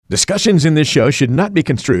Discussions in this show should not be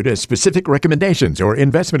construed as specific recommendations or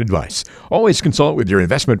investment advice. Always consult with your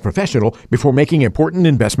investment professional before making important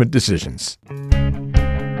investment decisions.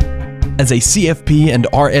 As a CFP and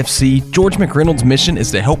RFC, George McReynolds' mission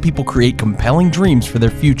is to help people create compelling dreams for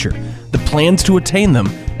their future, the plans to attain them,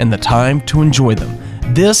 and the time to enjoy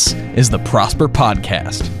them. This is the Prosper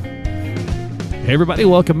Podcast. Hey everybody,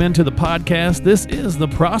 welcome into the podcast. This is the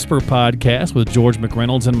Prosper Podcast with George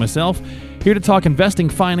McReynolds and myself, here to talk investing,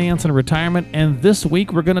 finance, and retirement. And this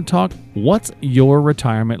week we're going to talk, what's your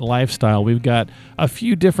retirement lifestyle? We've got a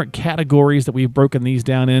few different categories that we've broken these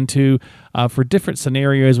down into for different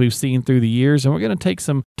scenarios we've seen through the years. And we're going to take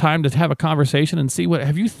some time to have a conversation and see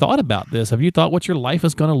have you thought about this? Have you thought what your life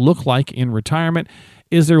is going to look like in retirement?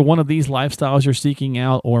 Is there one of these lifestyles you're seeking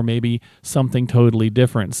out, or maybe something totally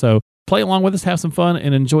different? So play along with us, have some fun,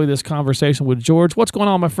 and enjoy this conversation with George. What's going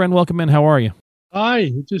on, my friend? Welcome in. How are you? Hi.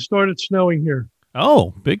 It just started snowing here.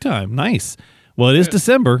 Oh, big time. Nice. Well, it is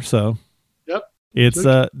December, so Yep. It's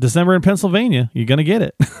December in Pennsylvania. You're going to get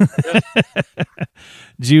it.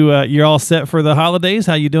 You're all set for the holidays?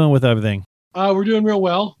 How you doing with everything? We're doing real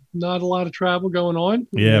well. Not a lot of travel going on.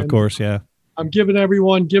 Yeah, of course, yeah. I'm giving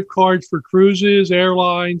everyone gift cards for cruises,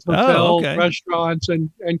 airlines, hotels, okay. restaurants,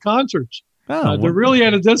 and concerts. Oh, they're really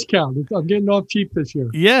at a discount. I'm getting off cheap this year.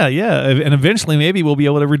 Yeah. And eventually maybe we'll be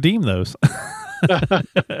able to redeem those.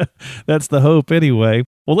 That's the hope anyway.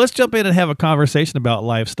 Well, let's jump in and have a conversation about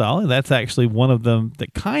lifestyle. And that's actually one of them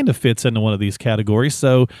that kind of fits into one of these categories.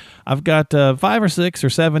 So I've got 5 or 6 or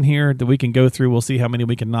 7 here that we can go through. We'll see how many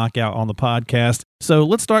we can knock out on the podcast. So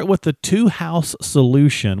let's start with the 2-house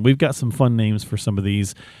solution. We've got some fun names for some of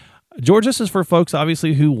these. George, this is for folks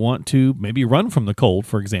obviously who want to maybe run from the cold,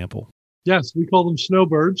 for example. Yes, we call them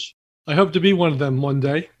snowbirds. I hope to be one of them one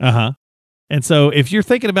day. Uh-huh. And so if you're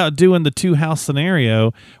thinking about doing the 2-house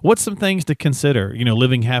scenario, what's some things to consider?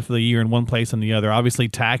 Living half of the year in one place and the other. Obviously,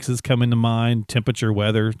 taxes come into mind, temperature,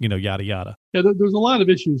 weather, yada, yada. Yeah, there's a lot of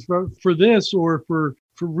issues. For this or for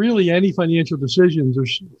really any financial decisions,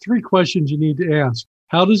 there's 3 questions you need to ask.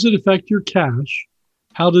 How does it affect your cash?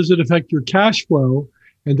 How does it affect your cash flow?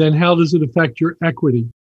 And then how does it affect your equity?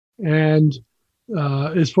 And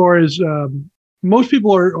as far as most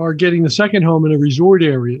people are getting the second home in a resort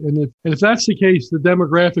area. And if that's the case, the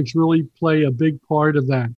demographics really play a big part of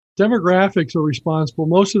that. Demographics are responsible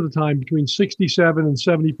most of the time between 67 and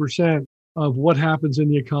 70% of what happens in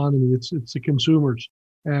the economy. It's the consumers.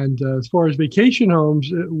 And as far as vacation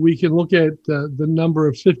homes, we can look at the number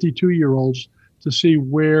of 52-year-olds to see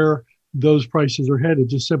where those prices are headed,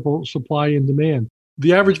 just simple supply and demand.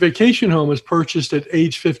 The average vacation home is purchased at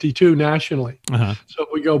age 52 nationally. Uh-huh. So if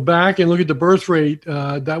we go back and look at the birth rate,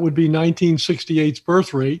 that would be 1968's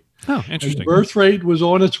birth rate. Oh, interesting. And the birth rate was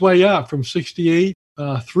on its way up from 68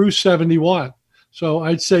 through 71. So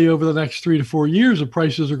I'd say over the next 3 to 4 years, the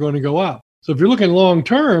prices are going to go up. So if you're looking long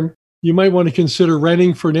term, you might want to consider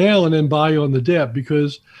renting for now and then buy on the dip,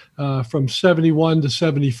 because from 71 to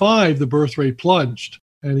 75, the birth rate plunged.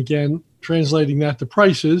 And again, translating that to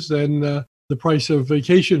prices, then the price of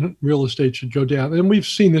vacation real estate should go down. And we've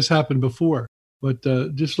seen this happen before. But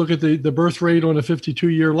just look at the birth rate on a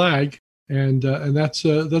 52-year lag, and that's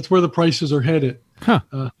where the prices are headed. Huh.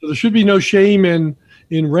 So there should be no shame in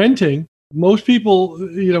renting. Most people,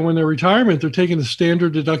 when they're retirement, they're taking the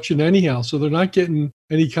standard deduction anyhow, so they're not getting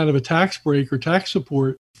any kind of a tax break or tax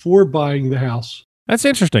support for buying the house. That's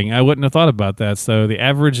interesting. I wouldn't have thought about that. So the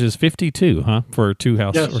average is 52, huh, for a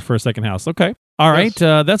 2-house Yes. or for a second house. Okay. All right.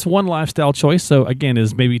 Yes. That's one lifestyle choice. So again,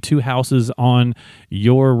 is maybe 2 houses on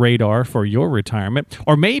your radar for your retirement,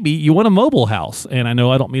 or maybe you want a mobile house. And I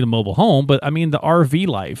know I don't mean a mobile home, but I mean the RV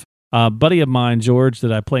life. A buddy of mine, George,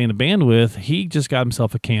 that I play in a band with, he just got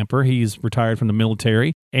himself a camper. He's retired from the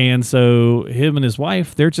military. And so him and his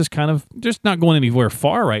wife, they're just not going anywhere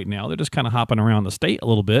far right now. They're just kind of hopping around the state a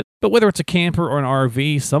little bit. But whether it's a camper or an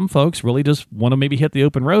RV, some folks really just want to maybe hit the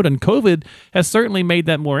open road. And COVID has certainly made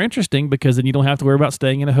that more interesting, because then you don't have to worry about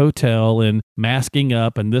staying in a hotel and masking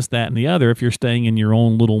up and this, that, and the other if you're staying in your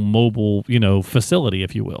own little mobile, facility,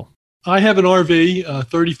 if you will. I have an RV,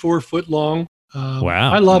 34-foot long.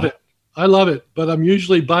 Wow. I love it. But I'm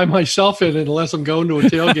usually by myself in it unless I'm going to a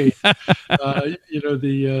tailgate.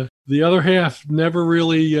 The other half never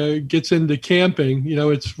really gets into camping.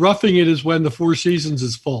 It's roughing it is when the Four Seasons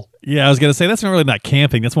is full. Yeah, I was going to say that's not really not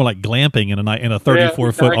camping. That's more like glamping in a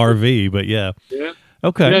 34-foot RV. But yeah. Yeah.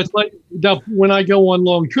 Okay. Yeah, it's like now when I go on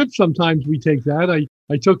long trips, sometimes we take that.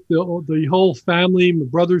 I took the whole family, my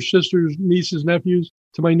brothers, sisters, nieces, nephews,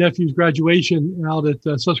 to my nephew's graduation out at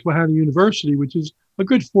Susquehanna University, which is a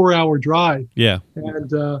good 4-hour drive. Yeah.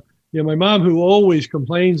 And my mom, who always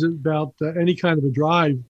complains about any kind of a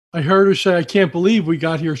drive, I heard her say, "I can't believe we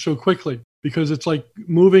got here so quickly," because it's like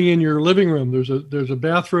moving in your living room. There's a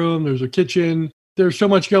bathroom, there's a kitchen. There's so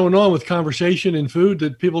much going on with conversation and food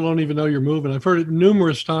that people don't even know you're moving. I've heard it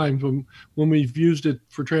numerous times when we've used it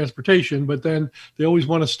for transportation, but then they always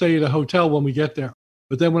want to stay at a hotel when we get there.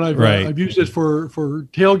 But then when I've used it for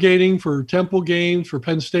tailgating, for Temple games, for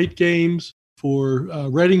Penn State games, for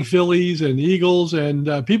Reading Phillies and Eagles,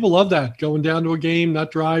 and people love that, going down to a game,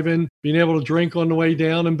 not driving, being able to drink on the way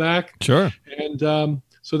down and back. Sure. And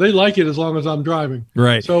so they like it as long as I'm driving.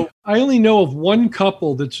 Right. So I only know of one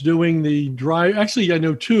couple that's doing the drive. Actually, I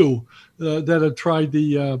know two that have tried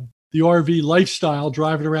the RV lifestyle,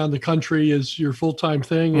 driving around the country as your full-time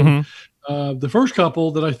thing. And the first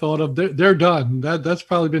couple that I thought of, they're done. That's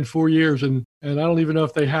probably been 4 years, and I don't even know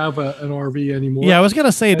if they have an RV anymore. Yeah, I was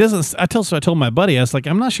gonna say it doesn't. I told my buddy, I was like,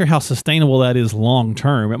 I'm not sure how sustainable that is long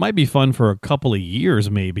term. It might be fun for a couple of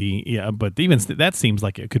years, maybe. Yeah, but even that seems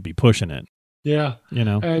like it could be pushing it. Yeah. You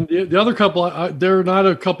know, and the other couple, they're not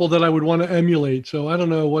a couple that I would want to emulate. So I don't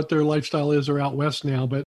know what their lifestyle is. They're out west now,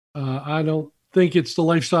 but I don't think it's the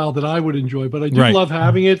lifestyle that I would enjoy. But I do love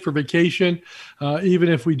having it for vacation. Even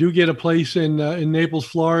if we do get a place in Naples,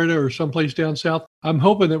 Florida, or someplace down south, I'm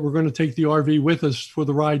hoping that we're going to take the RV with us for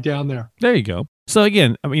the ride down there. There you go. So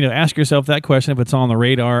again, ask yourself that question if it's on the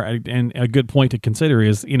radar. And a good point to consider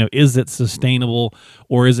is, is it sustainable,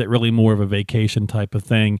 or is it really more of a vacation type of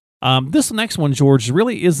thing? This next one, George,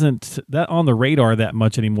 really isn't that on the radar that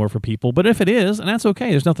much anymore for people. But if it is, and that's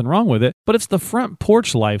okay, there's nothing wrong with it. But it's the front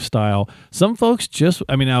porch lifestyle. Some folks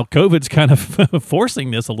now COVID's kind of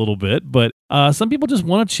forcing this a little bit, but some people just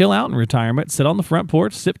want to chill out in retirement, sit on the front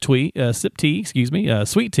porch, sip tea,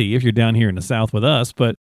 sweet tea if you're down here in the South with us.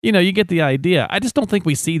 But you get the idea. I just don't think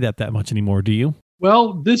we see that much anymore. Do you?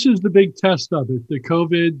 Well, this is the big test of it. The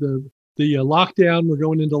COVID, the lockdown. We're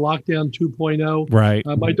going into lockdown 2.0. Right.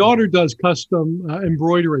 My daughter does custom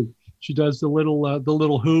embroidery. She does the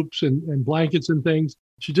little hoops and blankets and things.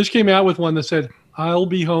 She just came out with one that said, "I'll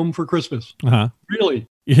be home for Christmas." Uh-huh. Really?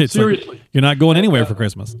 Seriously? Like, you're not going anywhere for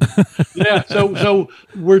Christmas. Yeah. So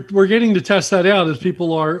we're getting to test that out as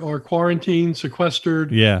people are quarantined,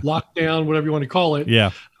 sequestered, locked down, whatever you want to call it. Yeah.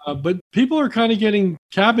 But people are kind of getting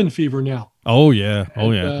cabin fever now. Oh yeah.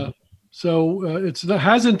 Yeah. So it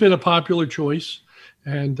hasn't been a popular choice,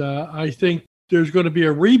 and I think there's going to be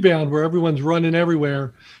a rebound where everyone's running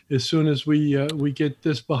everywhere as soon as we get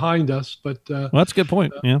this behind us. But well, that's a good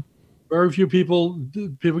point. Yeah, very few people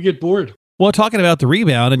get bored. Well, talking about the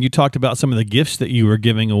rebound, and you talked about some of the gifts that you were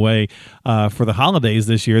giving away for the holidays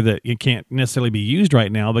this year that you can't necessarily be used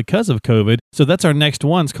right now because of COVID. So that's our next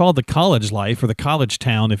one. It's called the college life, or the college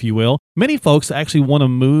town, if you will. Many folks actually want to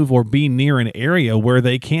move or be near an area where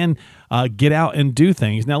they can get out and do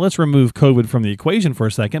things. Now, let's remove COVID from the equation for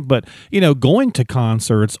a second, but, going to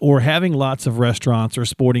concerts or having lots of restaurants or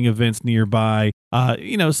sporting events nearby,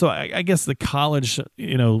 so I guess the college,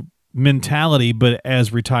 mentality, but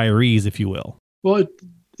as retirees, if you will. Well,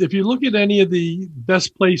 if you look at any of the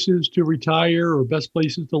best places to retire or best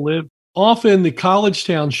places to live, often the college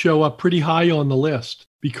towns show up pretty high on the list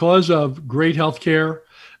because of great healthcare,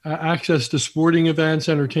 access to sporting events,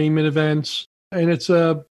 entertainment events, and it's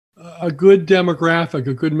a good demographic,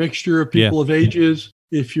 a good mixture of people of ages.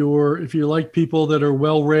 If you like people that are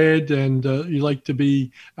well read and you like to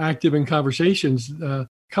be active in conversations,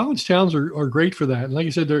 college towns are great for that. And like I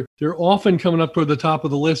said, they're often coming up toward the top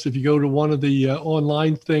of the list if you go to one of the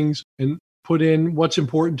online things and put in what's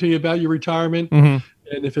important to you about your retirement. Mm-hmm.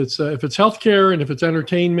 And if it's healthcare, and if it's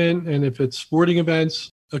entertainment, and if it's sporting events,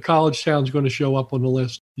 a college town's going to show up on the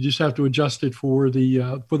list. You just have to adjust it for the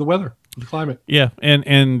weather, for the climate. Yeah,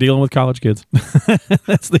 and dealing with college kids.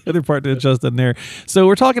 That's the other part to adjust in there. So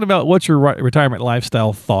we're talking about what's your retirement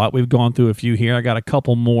lifestyle thought. We've gone through a few here. I got a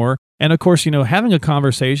couple more. And of course, having a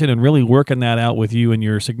conversation and really working that out with you and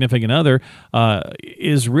your significant other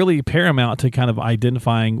is really paramount to kind of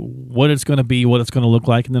identifying what it's going to be, what it's going to look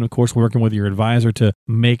like. And then, of course, working with your advisor to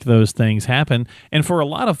make those things happen. And for a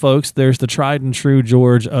lot of folks, there's the tried and true,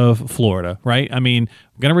 George, of Florida, right? I mean,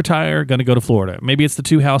 I'm going to retire, going to go to Florida. Maybe it's the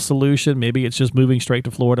 2-house solution. Maybe it's just moving straight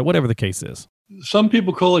to Florida, whatever the case is. Some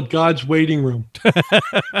people call it God's waiting room.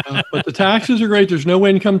 But the taxes are great. There's no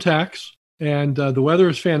income tax. And the weather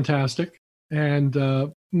is fantastic. And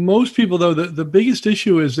most people, though, the biggest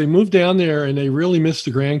issue is they move down there and they really miss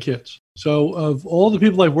the grandkids. So of all the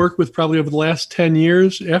people I've worked with probably over the last 10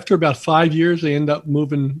 years, after about 5 years, they end up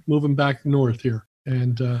moving back north here.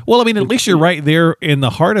 And well, I mean, at least you're right there in the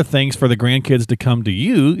heart of things for the grandkids to come to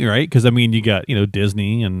you, right? Because, I mean, you got,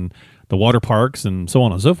 Disney and the water parks and so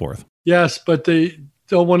on and so forth. Yes, but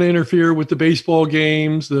don't want to interfere with the baseball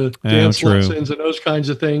games, the dance true. lessons, and those kinds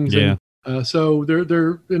of things. Yeah. And, so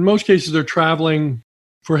they're in most cases they're traveling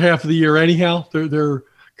for half of the year anyhow. They're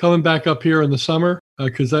coming back up here in the summer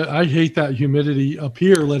because I hate that humidity up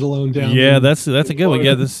here, let alone down. Yeah, that's a good one.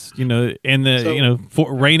 Yeah, this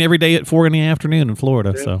rain every day at 4 p.m. in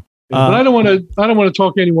Florida. Yeah. So. But I don't want to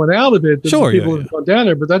talk anyone out of it. Sure, people have gone down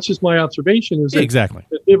there, but that's just my observation. Is that, exactly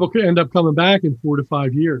that people could end up coming back in 4 to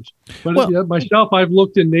 5 years. But myself, I've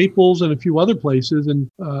looked in Naples and a few other places, and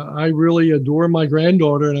I really adore my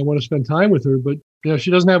granddaughter, and I want to spend time with her. But she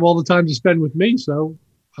doesn't have all the time to spend with me, so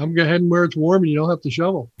I'm heading where it's warm, and you don't have to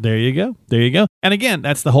shovel. There you go. And again,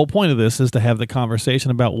 that's the whole point of this, is to have the conversation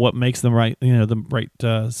about what makes the right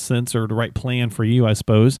sense or the right plan for you, I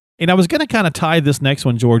suppose. And I was going to kind of tie this next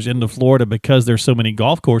one, George, into Florida because there's so many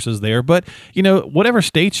golf courses there. But, whatever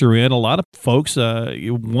state you're in, a lot of folks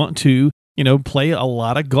want to, play a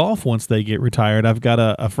lot of golf once they get retired. I've got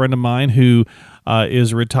a friend of mine who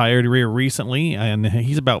is retired recently, and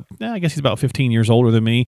he's about 15 years older than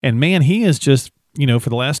me. And man, he is just, for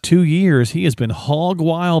the last 2 years, he has been hog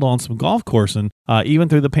wild on some golf coursing, even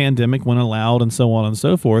through the pandemic when allowed and so on and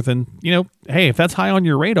so forth. And, hey, if that's high on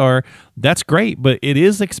your radar, that's great, but it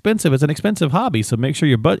is expensive. It's an expensive hobby. So make sure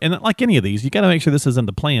you're, and like any of these, you got to make sure this is in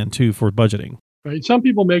the plan too for budgeting. Right. Some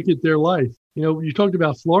people make it their life. You talked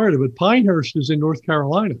about Florida, but Pinehurst is in North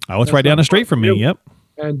Carolina. Oh, it's right down the street from me. Yep.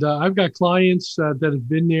 And I've got clients that have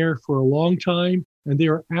been there for a long time. And they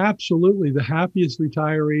are absolutely the happiest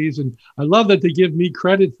retirees. And I love that they give me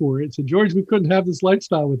credit for it. So, George, we couldn't have this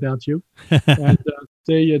lifestyle without you. And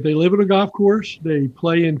they live at a golf course. They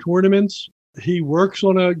play in tournaments. He works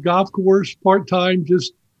on a golf course part-time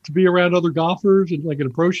just to be around other golfers and like in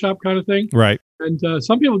a pro shop kind of thing. Right. And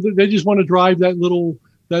some people, they just want to drive that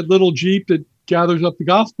little Jeep that gathers up the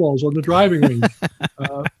golf balls on the driving range.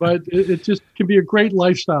 But it just can be a great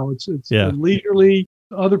lifestyle. It's leisurely.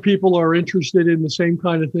 Other people are interested in the same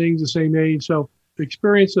kind of things, the same age. So the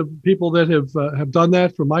experience of people that have done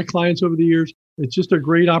that for my clients over the years, it's just a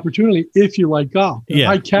great opportunity if you like golf.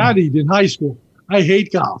 I caddied in high school. I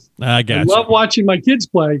hate golf. I love watching my kids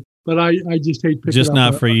play, but I just hate picking just up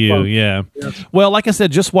not for you. Yeah. Well, like I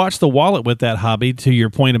said, just watch the wallet with that hobby. To your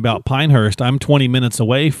point about Pinehurst, I'm 20 minutes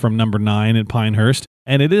away from number 9 at Pinehurst.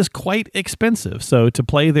 And it is quite expensive. So to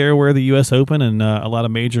play there where the U.S. Open and a lot of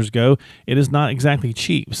majors go, it is not exactly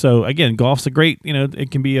cheap. So again, golf's a great, it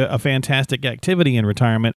can be a fantastic activity in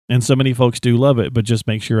retirement. And so many folks do love it. But just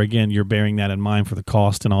make sure, again, you're bearing that in mind for the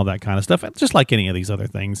cost and all that kind of stuff. And just like any of these other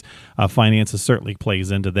things, finances certainly plays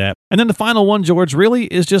into that. And then the final one, George, really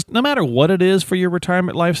is just no matter what it is for your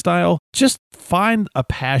retirement lifestyle, just find a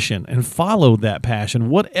passion and follow that passion,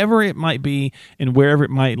 whatever it might be and wherever it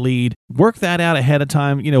might lead. Work that out ahead of time.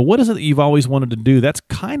 What is it that you've always wanted to do? That's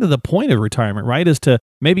kind of the point of retirement, right? Is to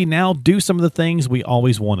maybe now do some of the things we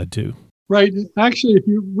always wanted to. Right. Actually, if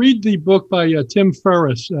you read the book by Tim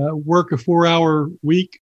Ferriss, Work a 4-Hour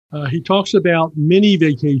Week, he talks about mini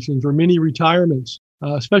vacations or mini retirements.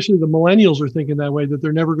 Especially the millennials are thinking that way, that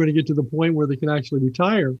they're never going to get to the point where they can actually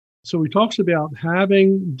retire. So he talks about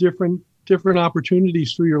having different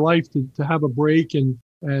opportunities through your life to have a break and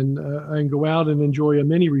go out and enjoy a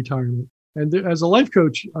mini retirement. And as a life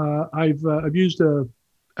coach, I've used a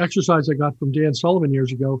exercise I got from Dan Sullivan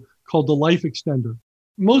years ago called the Life Extender.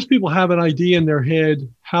 Most people have an idea in their head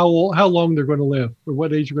how long they're going to live or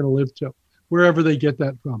what age they're going to live to, wherever they get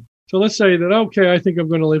that from. So let's say that, okay, I think I'm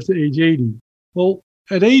going to live to age 80. Well,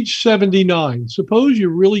 at age 79, suppose you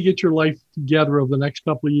really get your life together over the next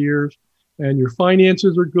couple of years and your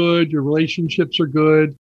finances are good, your relationships are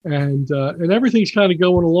good, and everything's kind of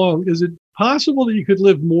going along. Is it possible that you could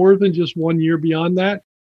live more than just 1 year beyond that?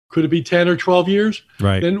 Could it be 10 or 12 years?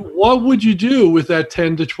 Right. Then what would you do with that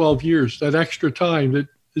 10 to 12 years, that extra time that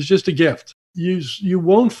is just a gift? You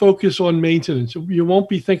won't focus on maintenance. You won't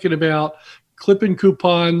be thinking about clipping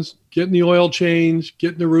coupons, getting the oil changed,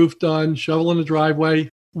 getting the roof done, shoveling the driveway.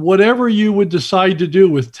 Whatever you would decide to do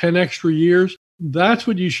with 10 extra years, that's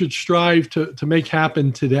what you should strive to make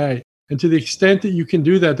happen today. And to the extent that you can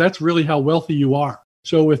do that, that's really how wealthy you are.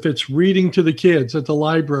 So if it's reading to the kids at the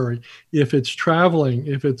library, if it's traveling,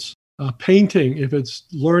 if it's painting, if it's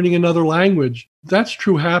learning another language, that's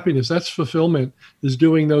true happiness. That's fulfillment, is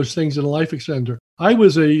doing those things in a life extender. I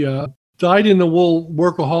was a dyed-in-the-wool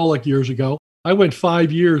workaholic years ago. I went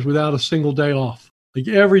 5 years without a single day off. Like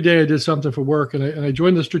every day I did something for work, and I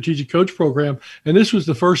joined the Strategic Coach program. And this was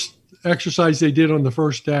the first exercise they did on the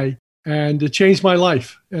first day. And it changed my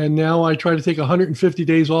life. And now I try to take 150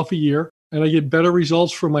 days off a year, and I get better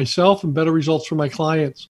results for myself and better results for my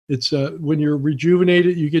clients. It's when you're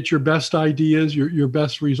rejuvenated, you get your best ideas, your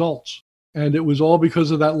best results. And it was all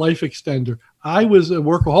because of that life extender. I was a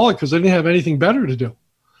workaholic because I didn't have anything better to do.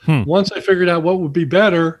 Once I figured out what would be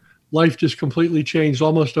better, life just completely changed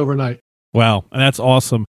almost overnight. Wow, that's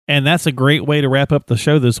awesome. And that's a great way to wrap up the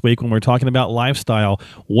show this week when we're talking about lifestyle.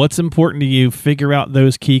 What's important to you? Figure out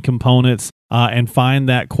those key components and find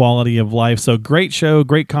that quality of life. So great show,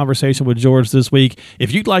 great conversation with George this week.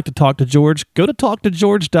 If you'd like to talk to George, go to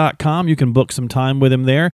talktogeorge.com. You can book some time with him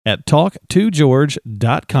there at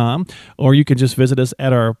talktogeorge.com, or you can just visit us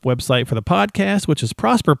at our website for the podcast, which is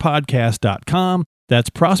prosperpodcast.com. That's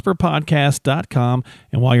prosperpodcast.com.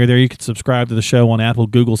 And while you're there, you can subscribe to the show on Apple,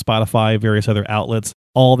 Google, Spotify, various other outlets,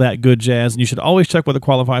 all that good jazz. And you should always check with a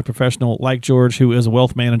qualified professional like George, who is a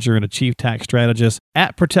wealth manager and a chief tax strategist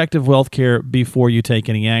at Protective Wealth Care, before you take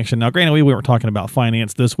any action. Now, granted, we weren't talking about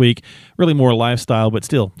finance this week, really more lifestyle, but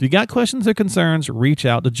still, if you got questions or concerns, reach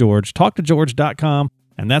out to George. Talktogeorge.com.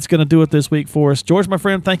 And that's going to do it this week for us. George, my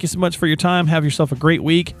friend, thank you so much for your time. Have yourself a great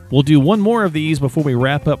week. We'll do one more of these before we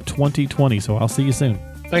wrap up 2020, so I'll see you soon.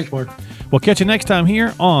 Thanks, Mark. We'll catch you next time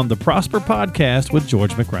here on the Prosper Podcast with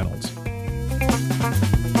George McReynolds.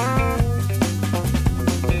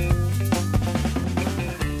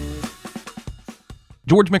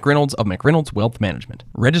 George McReynolds of McReynolds Wealth Management,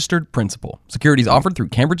 registered principal. Securities offered through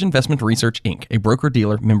Cambridge Investment Research, Inc., a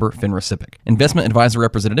broker-dealer member FINRA SIPC. Investment advisor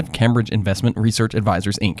representative, Cambridge Investment Research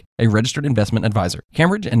Advisors, Inc., a registered investment advisor.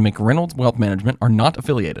 Cambridge and McReynolds Wealth Management are not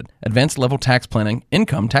affiliated. Advanced level tax planning,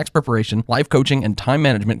 income tax preparation, life coaching, and time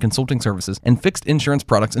management consulting services, and fixed insurance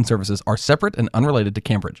products and services are separate and unrelated to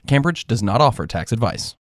Cambridge. Cambridge does not offer tax advice.